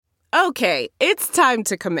Okay, it's time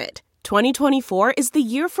to commit. 2024 is the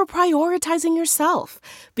year for prioritizing yourself.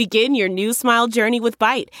 Begin your new smile journey with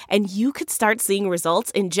Byte, and you could start seeing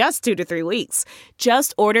results in just 2 to 3 weeks.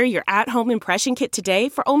 Just order your at-home impression kit today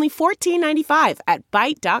for only $14.95 at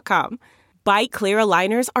Byte.com. Byte Clear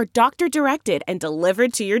aligners are doctor-directed and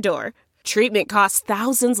delivered to your door. Treatment costs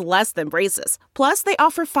thousands less than braces. Plus, they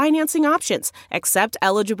offer financing options, accept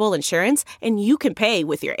eligible insurance, and you can pay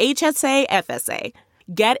with your HSA, FSA.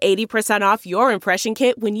 Get 80% off your impression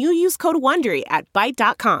kit when you use code WONDERY at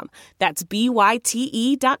Byte.com. That's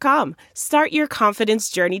BYTE.com. Start your confidence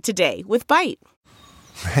journey today with Byte.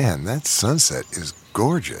 Man, that sunset is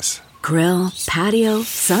gorgeous. Grill, patio,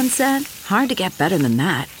 sunset. Hard to get better than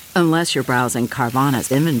that. Unless you're browsing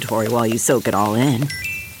Carvana's inventory while you soak it all in.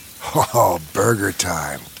 Oh, burger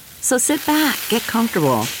time. So sit back, get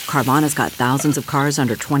comfortable. Carvana's got thousands of cars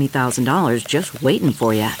under $20,000 just waiting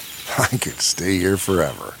for you. I could stay here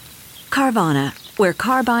forever. Carvana, where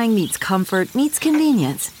car buying meets comfort meets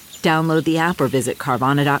convenience. Download the app or visit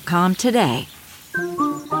Carvana.com today.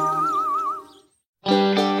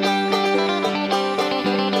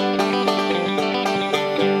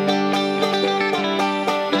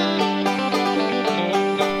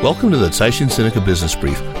 Welcome to the Caixin-Sinica Business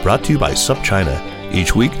Brief, brought to you by SupChina.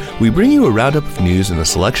 Each week, we bring you a roundup of news and a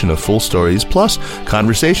selection of full stories, plus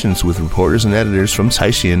conversations with reporters and editors from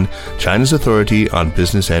Caixin, China's authority on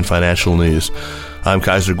business and financial news. I'm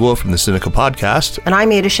Kaiser Guo from the Sinica Podcast. And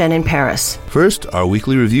I'm Ada Shen in Paris. First, our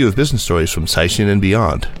weekly review of business stories from Caixin and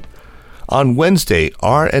beyond. On Wednesday,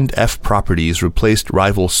 R&F Properties replaced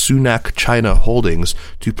rival Sunac China Holdings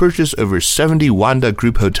to purchase over 70 Wanda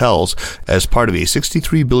Group hotels as part of a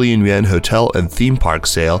 63 billion yuan hotel and theme park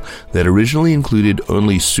sale that originally included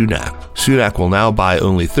only Sunac. Sunac will now buy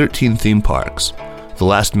only 13 theme parks. The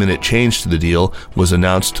last-minute change to the deal was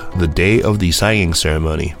announced the day of the signing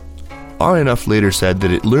ceremony. R&F later said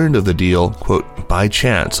that it learned of the deal, quote, by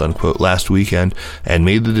chance, unquote, last weekend and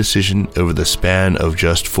made the decision over the span of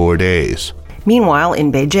just 4 days. Meanwhile,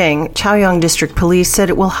 in Beijing, Chaoyang District Police said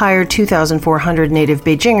it will hire 2,400 native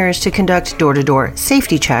Beijingers to conduct door-to-door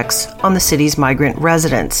safety checks on the city's migrant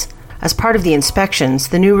residents. As part of the inspections,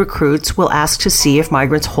 the new recruits will ask to see if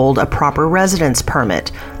migrants hold a proper residence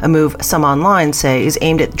permit, a move some online say is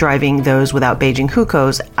aimed at driving those without Beijing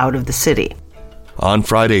hukou out of the city. On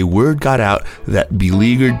Friday, word got out that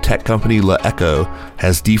beleaguered tech company LeEco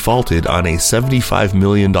has defaulted on a $75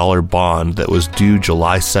 million bond that was due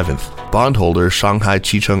July 7th. Bondholder Shanghai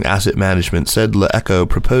Chicheng Asset Management said LeEco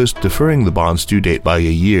proposed deferring the bond's due date by a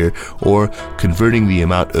year or converting the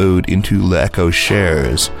amount owed into LeEco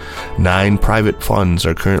shares. 9 private funds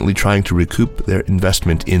are currently trying to recoup their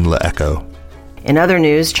investment in LeEco. In other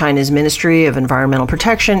news, China's Ministry of Environmental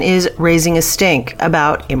Protection is raising a stink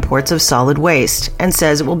about imports of solid waste and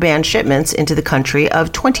says it will ban shipments into the country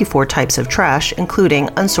of 24 types of trash, including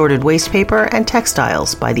unsorted waste paper and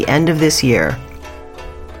textiles, by the end of this year.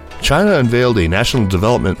 China unveiled a national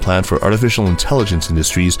development plan for artificial intelligence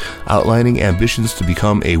industries, outlining ambitions to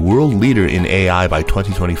become a world leader in AI by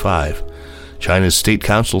 2025. China's State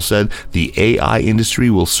Council said the AI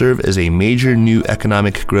industry will serve as a major new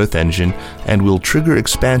economic growth engine and will trigger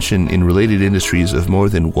expansion in related industries of more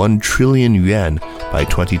than 1 trillion yuan by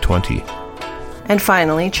 2020. And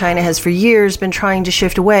finally, China has for years been trying to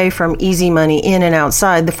shift away from easy money in and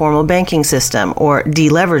outside the formal banking system, or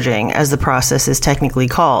deleveraging, as the process is technically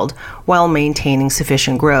called, while maintaining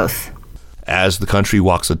sufficient growth. As the country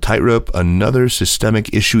walks a tightrope, another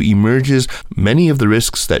systemic issue emerges. Many of the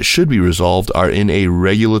risks that should be resolved are in a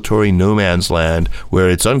regulatory no man's land, where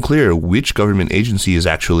it's unclear which government agency is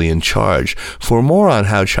actually in charge. For more on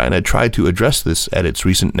how China tried to address this at its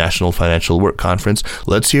recent National Financial Work Conference,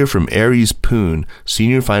 let's hear from Aries Poon,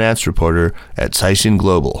 senior finance reporter at Caixin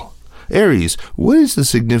Global. Aries, what is the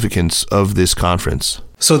significance of this conference?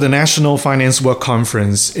 So the National Finance Work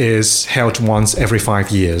Conference is held once every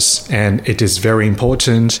 5 years, and it is very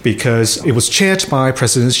important because it was chaired by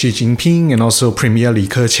President Xi Jinping and also Premier Li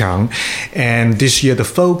Keqiang. And this year the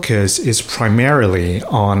focus is primarily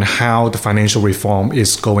on how the financial reform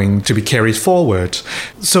is going to be carried forward.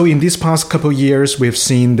 So in these past couple of years, we've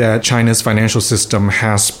seen that China's financial system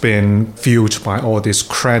has been fueled by all these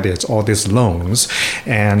credits, all these loans,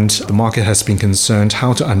 and the market has been concerned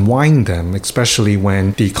how to unwind them, especially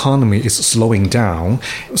when the economy is slowing down.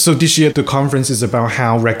 So this year, the conference is about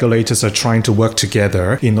how regulators are trying to work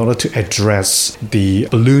together in order to address the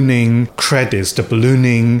ballooning credits, the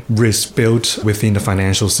ballooning risk built within the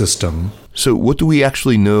financial system. So what do we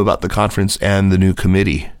actually know about the conference and the new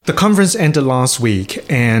committee? The conference ended last week,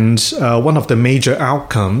 and one of the major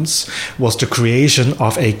outcomes was the creation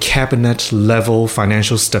of a cabinet-level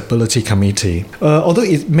financial stability committee. Although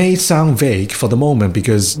it may sound vague for the moment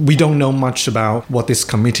because we don't know much about what this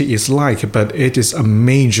committee is like, but it is a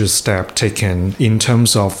major step taken in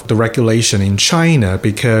terms of the regulation in China,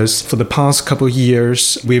 because for the past couple of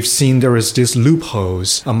years, we've seen there is these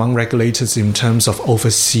loopholes among regulators in terms of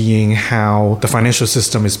overseeing how the financial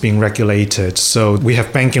system is being regulated. So we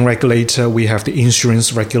have banking regulator, we have the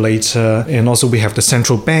insurance regulator, and also we have the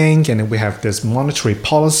central bank, and then we have this monetary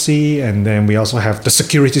policy, and then we also have the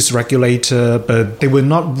securities regulator, but they were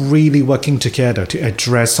not really working together to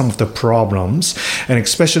address some of the problems, and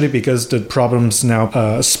especially because the problems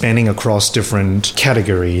now spanning across different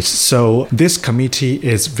categories. So this committee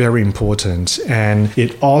is very important, and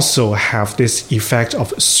it also have this effect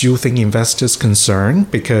of soothing investors' concern,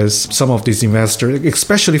 because some of these investors,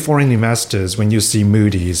 especially foreign investors, when you see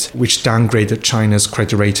Moody's, which downgraded China's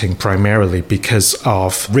credit rating primarily because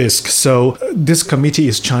of risk. So this committee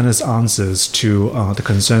is China's answers to the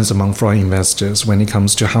concerns among foreign investors when it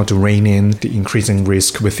comes to how to rein in the increasing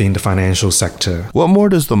risk within the financial sector. What more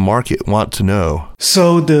does the market want to know?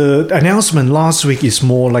 So the announcement last week is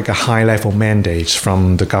more like a high-level mandate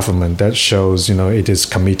from the government that shows, it is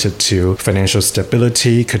committed to financial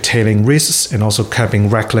stability, curtailing risks, and also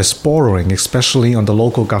curbing reckless borrowing, especially on the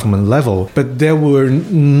local government level. But there were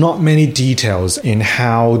not many details in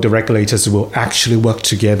how the regulators will actually work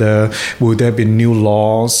together. Will there be new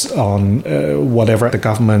laws on whatever the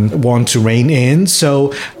government want to rein in?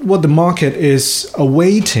 So what the market is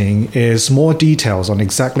awaiting is more details on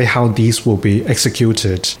exactly how these will be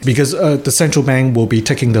executed, because the central bank will be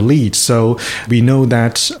taking the lead. So we know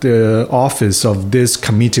that the office of this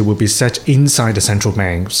committee will be set inside the central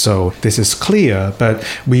bank. So this is clear, but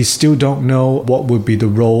we still don't know what would be the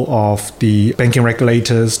role of the banking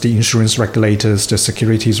regulators, the insurance regulators, the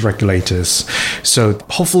securities regulators. So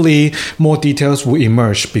hopefully more details will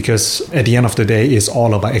emerge, because at the end of the day, it's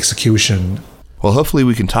all about execution. Well, hopefully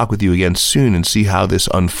we can talk with you again soon and see how this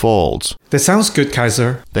unfolds. That sounds good,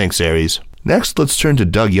 Kaiser. Thanks, Aries. Next, let's turn to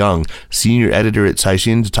Doug Young, senior editor at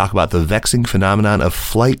Caixin, to talk about the vexing phenomenon of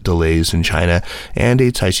flight delays in China and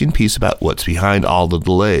a Caixin piece about what's behind all the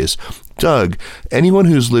delays. Doug, anyone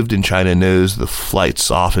who's lived in China knows the flights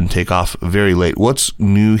often take off very late. What's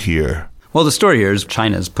new here? Well, the story here is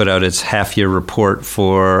China's put out its half-year report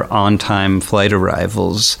for on-time flight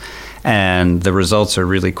arrivals, and the results are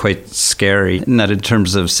really quite scary, not in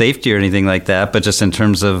terms of safety or anything like that, but just in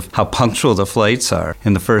terms of how punctual the flights are.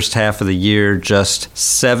 In the first half of the year, just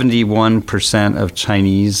 71% of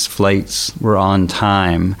Chinese flights were on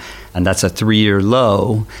time, and that's a 3-year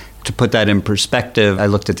low. To put that in perspective, I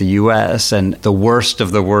looked at the U.S., and the worst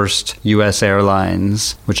of the worst U.S.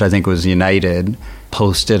 airlines, which I think was United,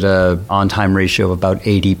 posted a on-time ratio of about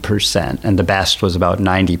 80%, and the best was about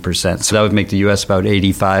 90%. So that would make the U.S. about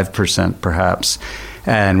 85%, perhaps.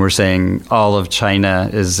 And we're saying all of China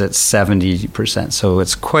is at 70%. So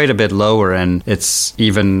it's quite a bit lower, and it's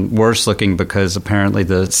even worse looking because apparently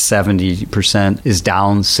the 70% is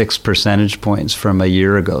down 6 percentage points from a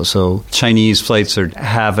year ago. So Chinese flights are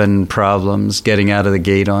having problems getting out of the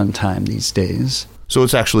gate on time these days. So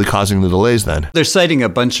it's actually causing the delays then? They're citing a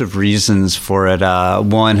bunch of reasons for it.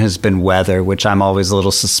 One has been weather, which I'm always a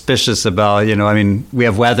little suspicious about. We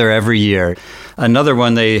have weather every year. Another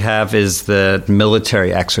one they have is the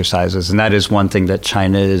military exercises, and that is one thing that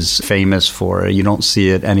China is famous for. You don't see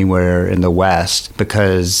it anywhere in the West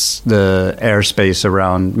because the airspace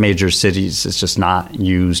around major cities is just not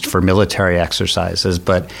used for military exercises.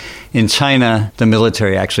 But in China, the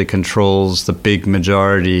military actually controls the big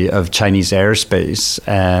majority of Chinese airspace,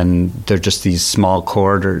 and they're just these small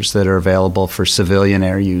corridors that are available for civilian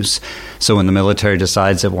air use. So when the military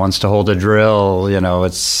decides it wants to hold a drill,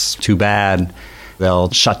 it's too bad.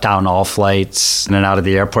 They'll shut down all flights in and out of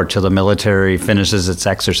the airport till the military finishes its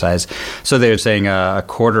exercise. So they're saying a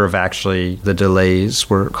quarter of actually the delays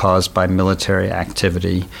were caused by military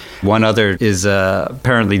activity. One other is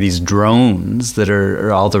apparently these drones that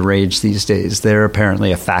are all the rage these days. They're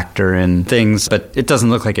apparently a factor in things, but it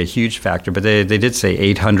doesn't look like a huge factor. But they did say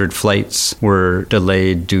 800 flights were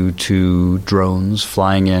delayed due to drones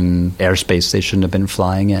flying in airspace they shouldn't have been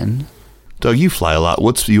flying in. Doug, you fly a lot.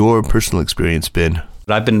 What's your personal experience been?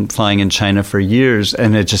 I've been flying in China for years,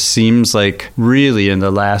 and it just seems like really in the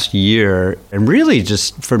last year, and really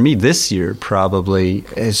just for me this year probably,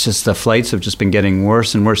 it's just the flights have just been getting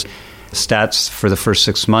worse and worse. Stats for the first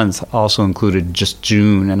 6 months also included just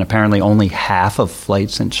June, and apparently only half of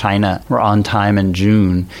flights in China were on time in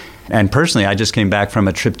June. And personally, I just came back from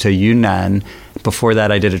a trip to Yunnan. Before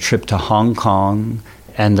that, I did a trip to Hong Kong.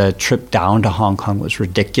 And the trip down to Hong Kong was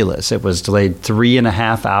ridiculous. It was delayed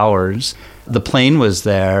 3.5 hours. The plane was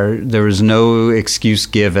there. There was no excuse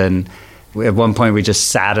given. At one point, we just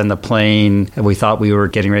sat in the plane and we thought we were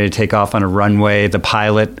getting ready to take off on a runway. The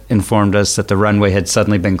pilot informed us that the runway had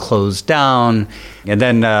suddenly been closed down. And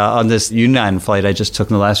then on this Yunnan flight I just took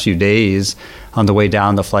in the last few days, on the way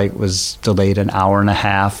down, the flight was delayed 1.5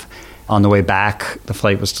 hours. On the way back, the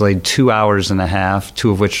flight was delayed 2.5 hours,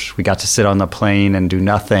 2 of which we got to sit on the plane and do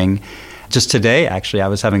nothing. Just today, actually, I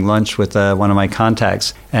was having lunch with one of my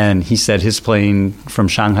contacts, and he said his plane from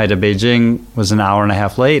Shanghai to Beijing was 1.5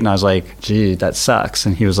 hours late. And I was like, gee, that sucks.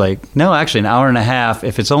 And he was like, no, actually, 1.5 hours.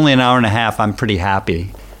 If it's only 1.5 hours, I'm pretty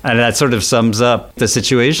happy. And that sort of sums up the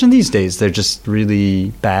situation these days. They're just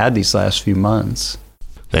really bad these last few months.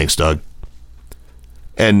 Thanks, Doug.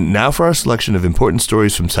 And now for our selection of important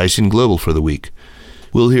stories from Caixin Global for the week.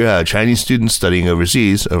 We'll hear how Chinese students studying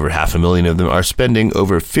overseas, over 500,000 of them, are spending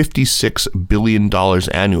over $56 billion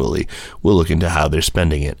annually. We'll look into how they're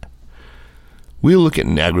spending it. We'll look at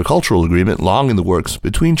an agricultural agreement long in the works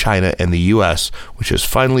between China and the U.S., which has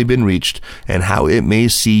finally been reached, and how it may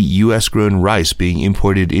see U.S.-grown rice being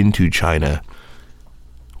imported into China.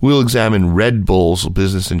 We'll examine Red Bull's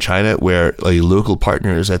business in China, where a local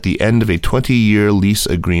partner is at the end of a 20-year lease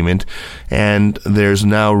agreement, and there's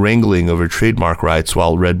now wrangling over trademark rights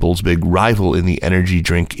while Red Bull's big rival in the energy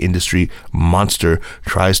drink industry, Monster,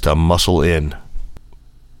 tries to muscle in.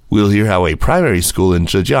 We'll hear how a primary school in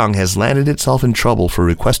Zhejiang has landed itself in trouble for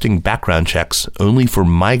requesting background checks only for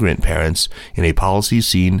migrant parents in a policy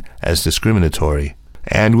seen as discriminatory.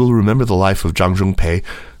 And we'll remember the life of Zhang Zhongpei,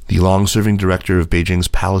 the long-serving director of Beijing's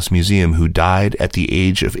Palace Museum, who died at the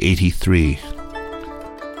age of 83.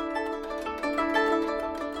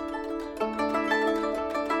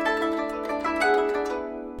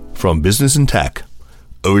 From Business and Tech,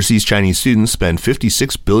 overseas Chinese students spend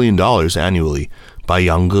 $56 billion annually, by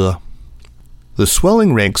Yang Ge. The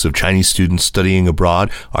swelling ranks of Chinese students studying abroad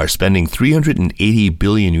are spending 380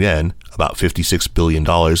 billion yuan, about $56 billion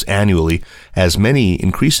annually, as many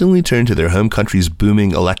increasingly turn to their home country's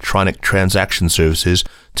booming electronic transaction services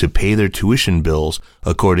to pay their tuition bills,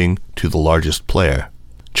 according to the largest player.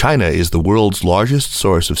 China is the world's largest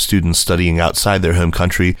source of students studying outside their home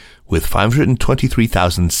country, with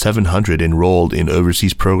 523,700 enrolled in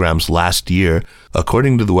overseas programs last year,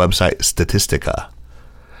 according to the website Statistica.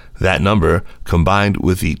 That number, combined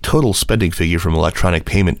with the total spending figure from electronic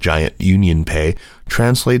payment giant UnionPay,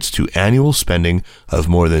 translates to annual spending of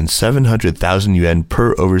more than 700,000 yuan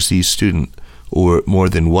per overseas student, or more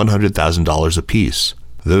than $100,000 apiece.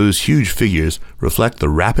 Those huge figures reflect the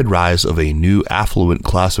rapid rise of a new affluent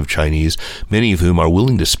class of Chinese, many of whom are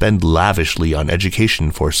willing to spend lavishly on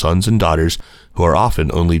education for sons and daughters who are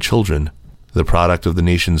often only children, the product of the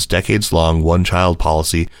nation's decades-long one-child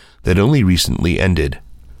policy that only recently ended.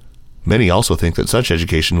 Many also think that such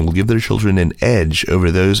education will give their children an edge over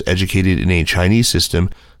those educated in a Chinese system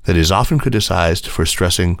that is often criticized for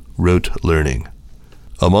stressing rote learning.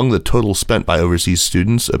 Among the total spent by overseas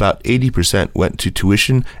students, about 80% went to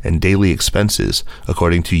tuition and daily expenses,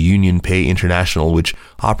 according to UnionPay International, which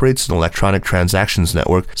operates an electronic transactions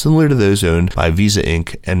network similar to those owned by Visa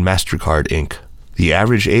Inc. and MasterCard Inc. The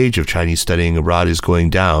average age of Chinese studying abroad is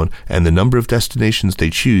going down, and the number of destinations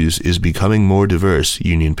they choose is becoming more diverse,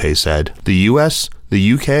 UnionPay said. The US,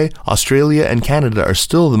 the UK, Australia, and Canada are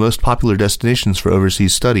still the most popular destinations for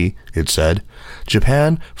overseas study, it said.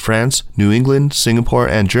 Japan, France, New England, Singapore,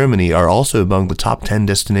 and Germany are also among the top 10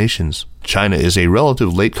 destinations. China is a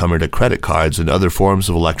relative latecomer to credit cards and other forms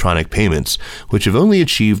of electronic payments, which have only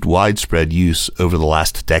achieved widespread use over the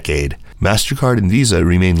last decade. MasterCard and Visa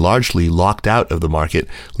remain largely locked out of the market,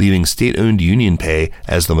 leaving state-owned UnionPay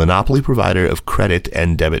as the monopoly provider of credit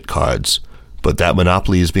and debit cards. But that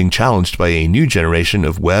monopoly is being challenged by a new generation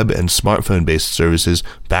of web and smartphone-based services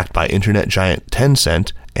backed by internet giant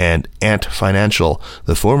Tencent and Ant Financial,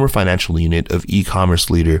 the former financial unit of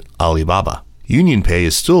e-commerce leader Alibaba. UnionPay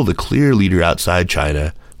is still the clear leader outside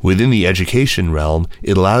China. Within the education realm,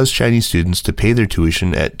 it allows Chinese students to pay their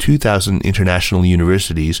tuition at 2,000 international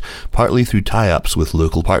universities, partly through tie-ups with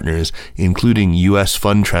local partners, including U.S.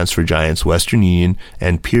 fund transfer giants Western Union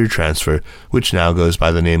and Peer Transfer, which now goes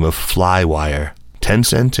by the name of Flywire.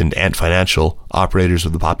 Tencent and Ant Financial, operators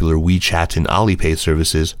of the popular WeChat and Alipay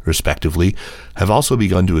services, respectively, have also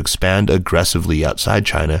begun to expand aggressively outside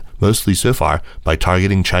China, mostly so far by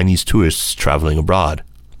targeting Chinese tourists traveling abroad.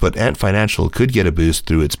 But Ant Financial could get a boost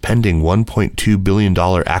through its pending $1.2 billion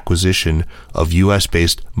acquisition of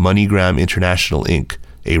U.S.-based MoneyGram International Inc.,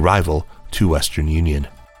 a rival to Western Union.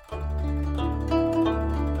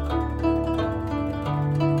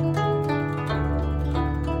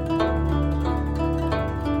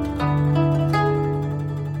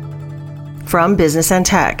 From Business and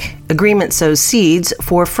Tech, agreement sows seeds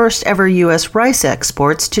for first ever U.S. rice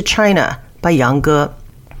exports to China by Yang Ge.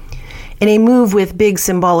 In a move with big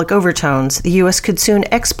symbolic overtones, the U.S. could soon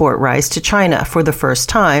export rice to China for the first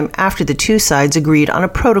time after the two sides agreed on a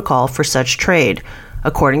protocol for such trade,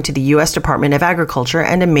 according to the U.S. Department of Agriculture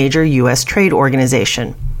and a major U.S. trade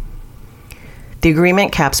organization. The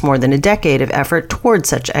agreement caps more than a decade of effort toward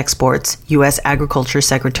such exports, U.S. Agriculture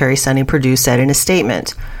Secretary Sonny Perdue said in a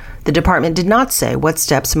statement. The department did not say what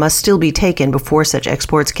steps must still be taken before such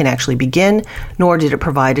exports can actually begin, nor did it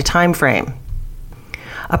provide a time frame.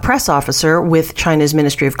 A press officer with China's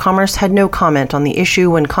Ministry of Commerce had no comment on the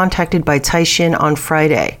issue when contacted by Caixin on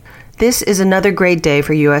Friday. This is another great day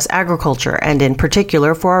for U.S. agriculture, and in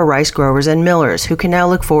particular for our rice growers and millers, who can now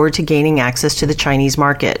look forward to gaining access to the Chinese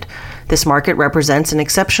market. This market represents an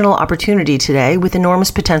exceptional opportunity today with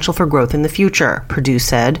enormous potential for growth in the future, Perdue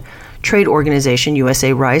said. Trade organization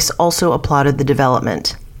USA Rice also applauded the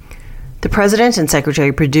development. The President and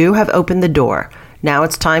Secretary Perdue have opened the door. Now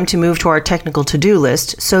it's time to move to our technical to-do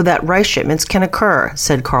list so that rice shipments can occur,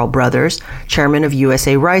 said Carl Brothers, chairman of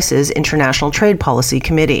USA Rice's International Trade Policy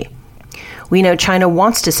Committee. We know China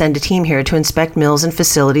wants to send a team here to inspect mills and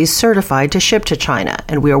facilities certified to ship to China,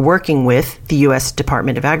 and we are working with the U.S.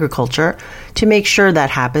 Department of Agriculture to make sure that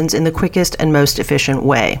happens in the quickest and most efficient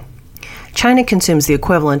way. China consumes the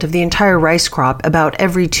equivalent of the entire rice crop about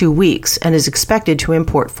every 2 weeks and is expected to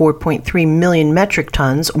import 4.3 million metric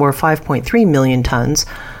tons, or 5.3 million tons,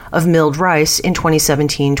 of milled rice in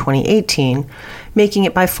 2017-2018, making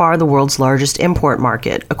it by far the world's largest import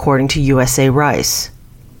market, according to USA Rice.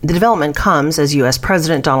 The development comes as U.S.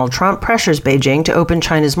 President Donald Trump pressures Beijing to open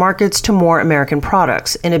China's markets to more American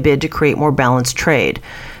products in a bid to create more balanced trade.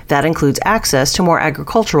 That includes access to more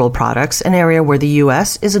agricultural products, an area where the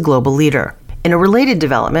U.S. is a global leader. In a related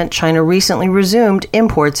development, China recently resumed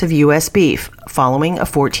imports of U.S. beef, following a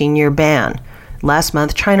 14-year ban. Last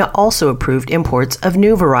month, China also approved imports of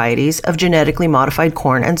new varieties of genetically modified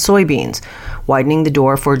corn and soybeans, widening the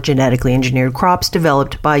door for genetically engineered crops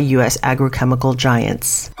developed by U.S. agrochemical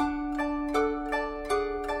giants.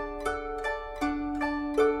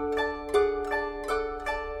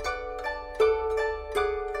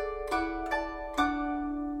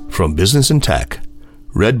 From Business and Tech,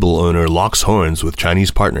 Red Bull owner locks horns with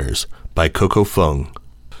Chinese partners by Coco Feng.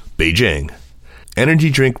 Beijing.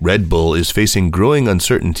 Energy drink Red Bull is facing growing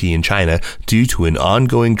uncertainty in China due to an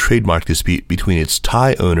ongoing trademark dispute between its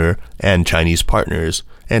Thai owner and Chinese partners,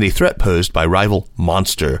 and a threat posed by rival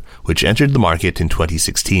Monster, which entered the market in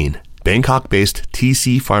 2016. Bangkok-based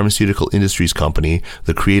TC Pharmaceutical Industries Company,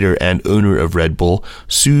 the creator and owner of Red Bull,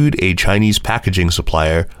 sued a Chinese packaging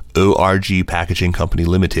supplier, ORG Packaging Company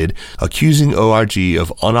Limited, accusing ORG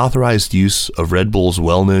of unauthorized use of Red Bull's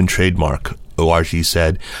well-known trademark, ORG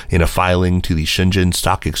said in a filing to the Shenzhen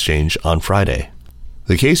Stock Exchange on Friday.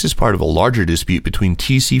 The case is part of a larger dispute between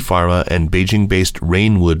TC Pharma and Beijing-based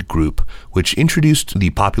Rainwood Group, which introduced the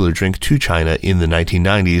popular drink to China in the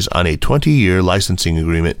 1990s on a 20-year licensing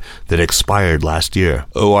agreement that expired last year.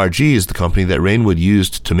 ORG is the company that Rainwood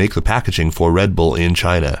used to make the packaging for Red Bull in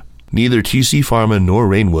China. Neither TC Pharma nor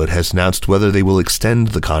Rainwood has announced whether they will extend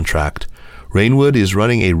the contract. Rainwood is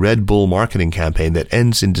running a Red Bull marketing campaign that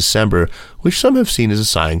ends in December, which some have seen as a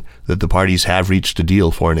sign that the parties have reached a deal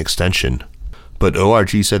for an extension. But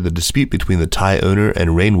ORG said the dispute between the Thai owner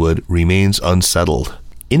and Rainwood remains unsettled.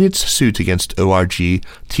 In its suit against ORG,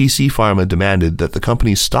 TC Pharma demanded that the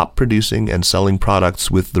company stop producing and selling products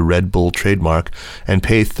with the Red Bull trademark and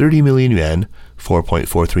pay 30 million yuan,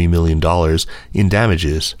 $4.43 million, in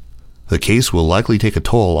damages. The case will likely take a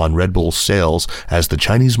toll on Red Bull's sales, as the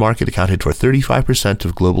Chinese market accounted for 35%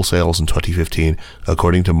 of global sales in 2015,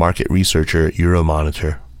 according to market researcher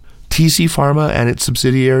Euromonitor. TC Pharma and its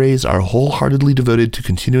subsidiaries are wholeheartedly devoted to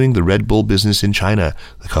continuing the Red Bull business in China,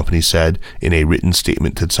 the company said in a written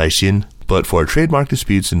statement to Caixin. But for trademark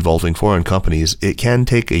disputes involving foreign companies, it can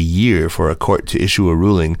take a year for a court to issue a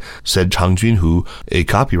ruling, said Chang Junhu, a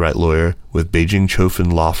copyright lawyer with Beijing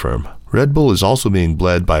Chofin law firm. Red Bull is also being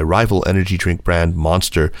bled by rival energy drink brand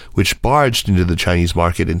Monster, which barged into the Chinese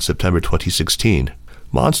market in September 2016.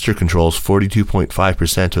 Monster controls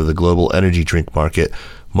 42.5% of the global energy drink market,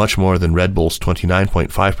 much more than Red Bull's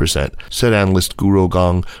 29.5%, said analyst Guro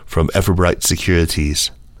Gong from Everbright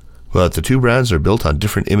Securities. But the two brands are built on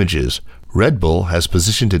different images. Red Bull has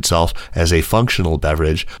positioned itself as a functional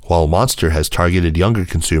beverage, while Monster has targeted younger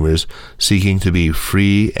consumers seeking to be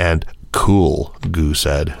free and cool, Gu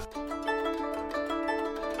said.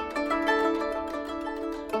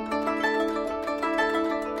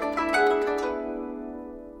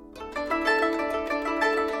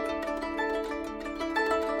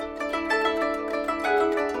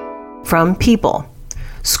 From People.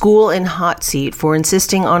 School in hot seat for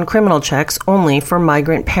insisting on criminal checks only for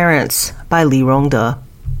migrant parents, by Li Rongde.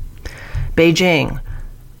 Beijing.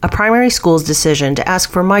 A primary school's decision to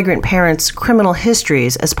ask for migrant parents' criminal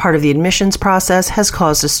histories as part of the admissions process has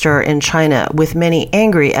caused a stir in China, with many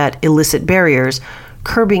angry at illicit barriers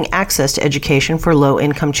curbing access to education for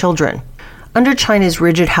low-income children. Under China's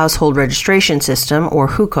rigid household registration system, or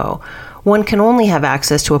hukou, one can only have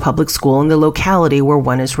access to a public school in the locality where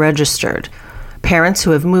one is registered. Parents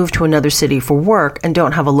who have moved to another city for work and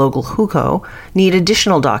don't have a local hukou need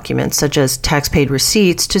additional documents such as tax-paid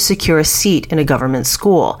receipts to secure a seat in a government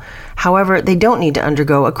school. However, they don't need to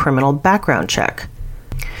undergo a criminal background check.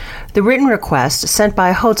 The written request sent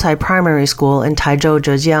by Hocai Primary School in Taizhou,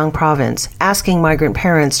 Zhejiang Province, asking migrant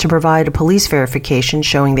parents to provide a police verification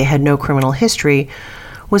showing they had no criminal history,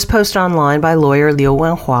 was posted online by lawyer Liu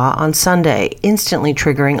Wenhua on Sunday, instantly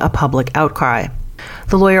triggering a public outcry.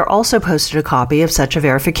 The lawyer also posted a copy of such a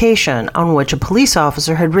verification, on which a police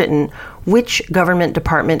officer had written, "Which government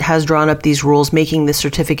department has drawn up these rules making this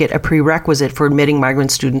certificate a prerequisite for admitting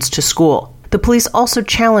migrant students to school?" The police also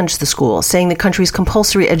challenged the school, saying the country's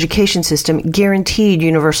compulsory education system guaranteed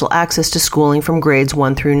universal access to schooling from grades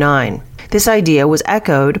 1 through 9. This idea was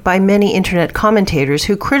echoed by many internet commentators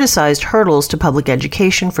who criticized hurdles to public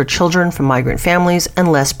education for children from migrant families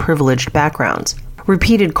and less privileged backgrounds.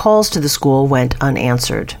 Repeated calls to the school went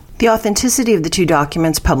unanswered. The authenticity of the two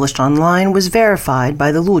documents published online was verified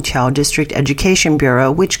by the Luqiao District Education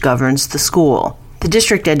Bureau, which governs the school. The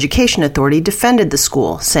District Education Authority defended the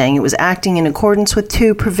school, saying it was acting in accordance with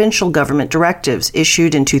two provincial government directives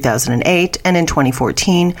issued in 2008 and in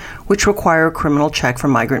 2014, which require a criminal check for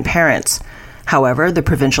migrant parents. However, the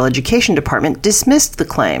Provincial Education Department dismissed the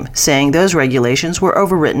claim, saying those regulations were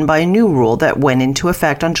overwritten by a new rule that went into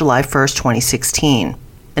effect on July 1, 2016.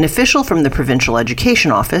 An official from the Provincial Education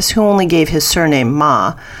Office, who only gave his surname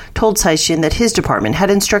Ma, told Caixin that his department had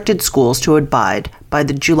instructed schools to abide by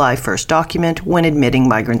the July 1st document when admitting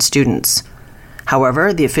migrant students.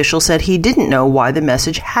 However, the official said he didn't know why the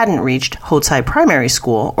message hadn't reached Hocai Primary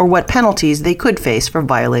School or what penalties they could face for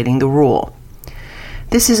violating the rule.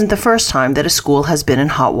 This isn't the first time that a school has been in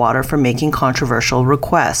hot water for making controversial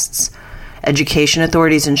requests. Education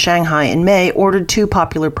authorities in Shanghai in May ordered two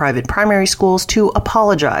popular private primary schools to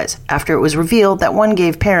apologize after it was revealed that one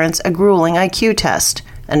gave parents a grueling IQ test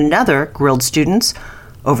and another grilled students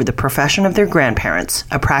over the profession of their grandparents,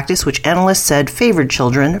 a practice which analysts said favored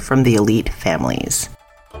children from the elite families.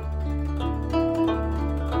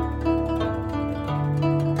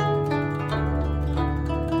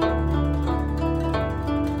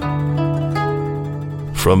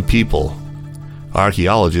 From People.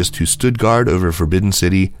 Archaeologist who stood guard over Forbidden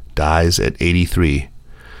City dies at 83,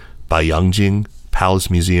 by Yang Jing, Palace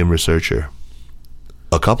Museum researcher.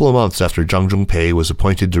 A couple of months after Zhang Zhongpei was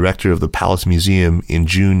appointed director of the Palace Museum in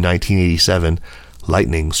June 1987,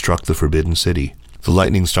 lightning struck the Forbidden City. The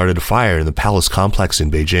lightning started a fire in the palace complex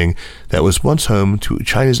in Beijing that was once home to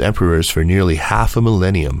China's emperors for nearly half a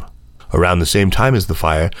millennium. Around the same time as the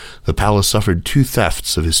fire, the palace suffered 2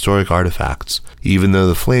 thefts of historic artifacts. Even though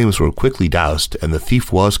the flames were quickly doused and the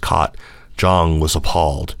thief was caught, Zhang was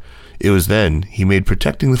appalled. It was then he made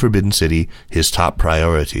protecting the Forbidden City his top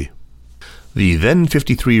priority. The then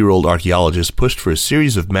 53-year-old archaeologist pushed for a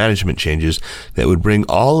series of management changes that would bring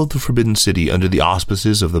all of the Forbidden City under the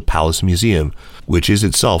auspices of the Palace Museum, which is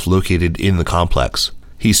itself located in the complex.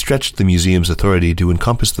 He stretched the museum's authority to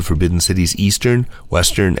encompass the Forbidden City's eastern,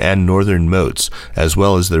 western, and northern moats, as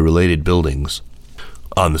well as their related buildings.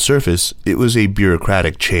 On the surface, it was a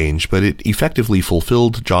bureaucratic change, but it effectively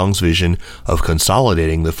fulfilled Zhang's vision of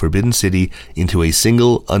consolidating the Forbidden City into a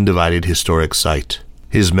single, undivided historic site.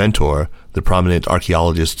 His mentor, the prominent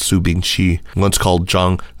archaeologist Su Bingqi, once called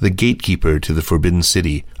Zhang the gatekeeper to the Forbidden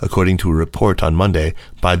City, according to a report on Monday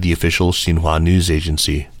by the official Xinhua news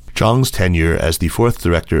agency. Zhang's tenure as the 4th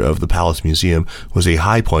director of the Palace Museum was a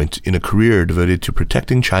high point in a career devoted to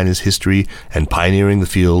protecting China's history and pioneering the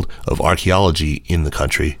field of archaeology in the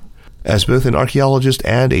country. As both an archaeologist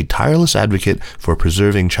and a tireless advocate for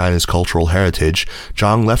preserving China's cultural heritage,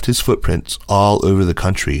 Zhang left his footprints all over the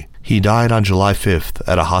country. He died on July 5th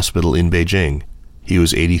at a hospital in Beijing. He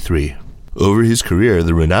was 83. Over his career,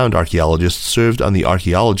 the renowned archaeologist served on the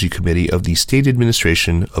Archaeology Committee of the State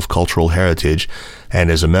Administration of Cultural Heritage and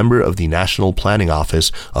as a member of the National Planning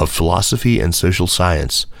Office of Philosophy and Social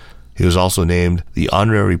Science. He was also named the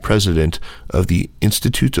honorary president of the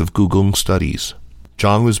Institute of Gugong Studies.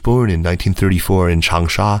 Zhang was born in 1934 in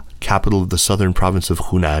Changsha, capital of the southern province of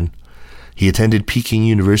Hunan. He attended Peking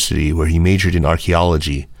University, where he majored in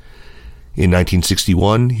archaeology. In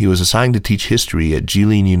 1961, he was assigned to teach history at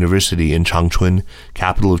Jilin University in Changchun,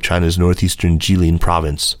 capital of China's northeastern Jilin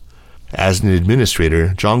province. As an administrator,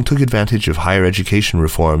 Zhang took advantage of higher education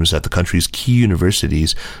reforms at the country's key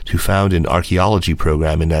universities to found an archaeology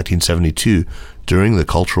program in 1972 during the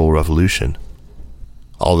Cultural Revolution.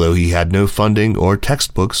 Although he had no funding or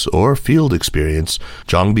textbooks or field experience,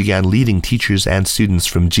 Zhang began leading teachers and students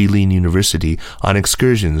from Jilin University on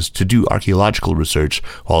excursions to do archaeological research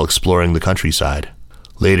while exploring the countryside.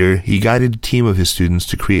 Later, he guided a team of his students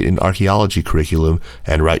to create an archaeology curriculum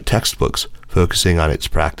and write textbooks focusing on its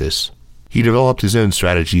practice. He developed his own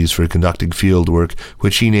strategies for conducting field work,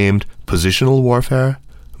 which he named positional warfare,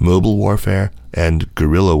 mobile warfare, and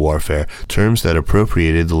guerrilla warfare, terms that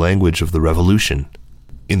appropriated the language of the revolution.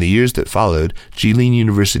 In the years that followed, Jilin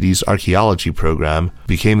University's archaeology program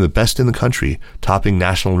became the best in the country, topping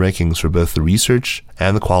national rankings for both the research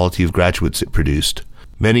and the quality of graduates it produced.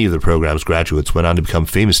 Many of the program's graduates went on to become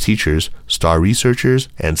famous teachers, star researchers,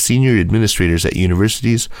 and senior administrators at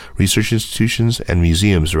universities, research institutions, and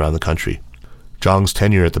museums around the country. Zhang's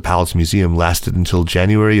tenure at the Palace Museum lasted until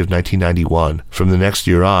January of 1991. From the next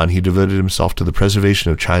year on, he devoted himself to the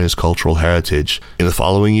preservation of China's cultural heritage. In the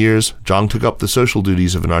following years, Zhang took up the social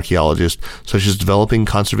duties of an archaeologist, such as developing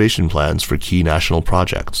conservation plans for key national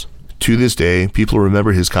projects. To this day, people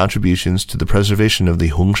remember his contributions to the preservation of the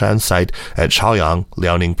Hongshan site at Chaoyang,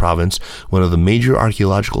 Liaoning Province, one of the major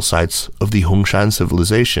archaeological sites of the Hongshan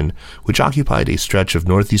civilization, which occupied a stretch of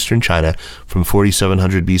northeastern China from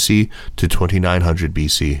 4700 BC to 2900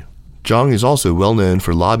 BC. Zhang is also well known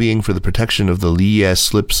for lobbying for the protection of the Liye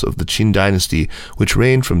slips of the Qin dynasty, which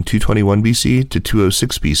reigned from 221 BC to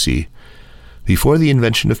 206 BC. Before the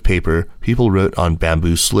invention of paper, people wrote on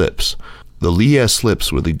bamboo slips. The Liye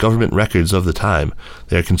slips were the government records of the time.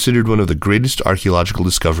 They are considered one of the greatest archaeological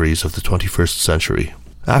discoveries of the 21st century.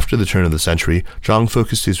 After the turn of the century, Zhang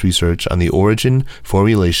focused his research on the origin,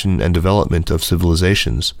 formulation, and development of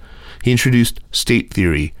civilizations. He introduced state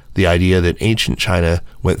theory, the idea that ancient China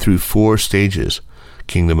went through 4 stages: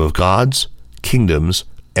 kingdom of gods, kingdoms,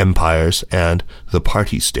 empires, and the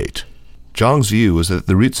party state. Zhang's view was that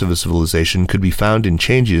the roots of a civilization could be found in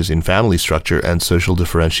changes in family structure and social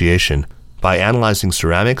differentiation. By analyzing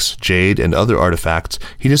ceramics, jade, and other artifacts,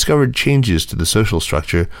 he discovered changes to the social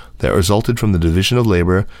structure that resulted from the division of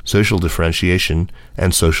labor, social differentiation,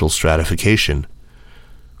 and social stratification.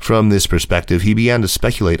 From this perspective, he began to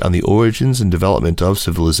speculate on the origins and development of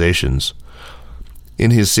civilizations. In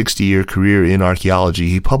his 60-year career in archaeology,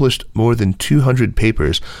 he published more than 200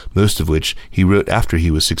 papers, most of which he wrote after he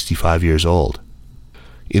was 65 years old.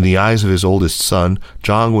 In the eyes of his oldest son,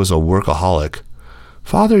 Zhang was a workaholic.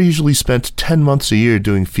 Father usually spent 10 months a year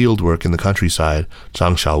doing field work in the countryside,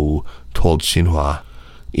 Zhang Xiaowu told Xinhua.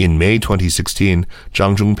 In May 2016,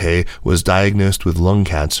 Zhang Zhongpei was diagnosed with lung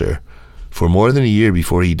cancer. For more than a year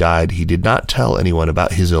before he died, he did not tell anyone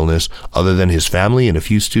about his illness other than his family and a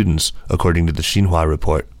few students, according to the Xinhua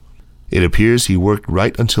report. It appears he worked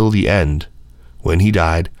right until the end. When he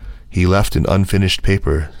died, he left an unfinished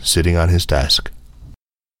paper sitting on his desk.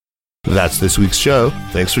 That's this week's show.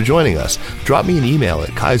 Thanks for joining us. Drop me an email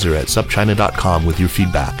at kaiser@supchina.com with your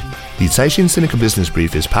feedback. The Caixin-Sinica Business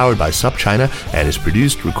Brief is powered by SupChina and is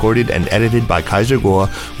produced, recorded, and edited by Kaiser Kuo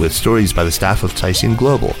with stories by the staff of Caixin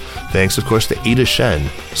Global. Thanks, of course, to Ada Shen.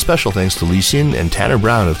 Special thanks to Li Xin and Tanner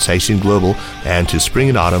Brown of Caixin Global, and to Spring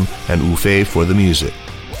and Autumn and Wu Fei for the music.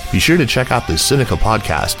 Be sure to check out the Sinica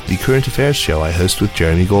podcast, the current affairs show I host with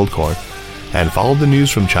Jeremy Goldkorn, and follow the news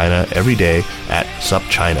from China every day at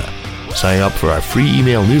SupChina. Sign up for our free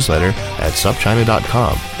email newsletter at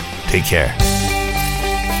supchina.com. Take care.